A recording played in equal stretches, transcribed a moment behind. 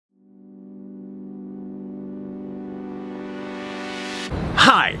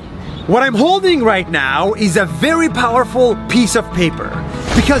What I'm holding right now is a very powerful piece of paper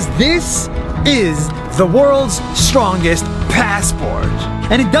because this is the world's strongest passport.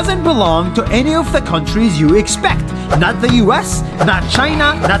 And it doesn't belong to any of the countries you expect. Not the US, not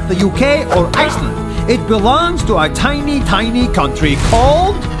China, not the UK or Iceland. It belongs to a tiny, tiny country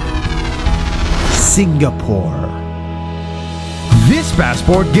called Singapore. This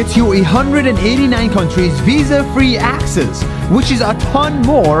passport gets you 189 countries visa-free access, which is a ton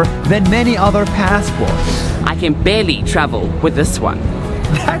more than many other passports. I can barely travel with this one.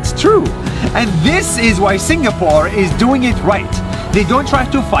 That's true. And this is why Singapore is doing it right. They don't try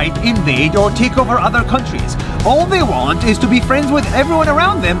to fight, invade, or take over other countries. All they want is to be friends with everyone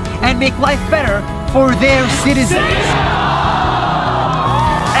around them and make life better for their citizens.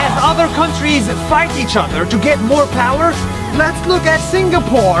 As other countries fight each other to get more power, let's look at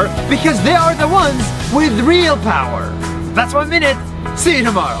Singapore because they are the ones with real power. That's 1 minute. See you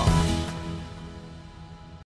tomorrow.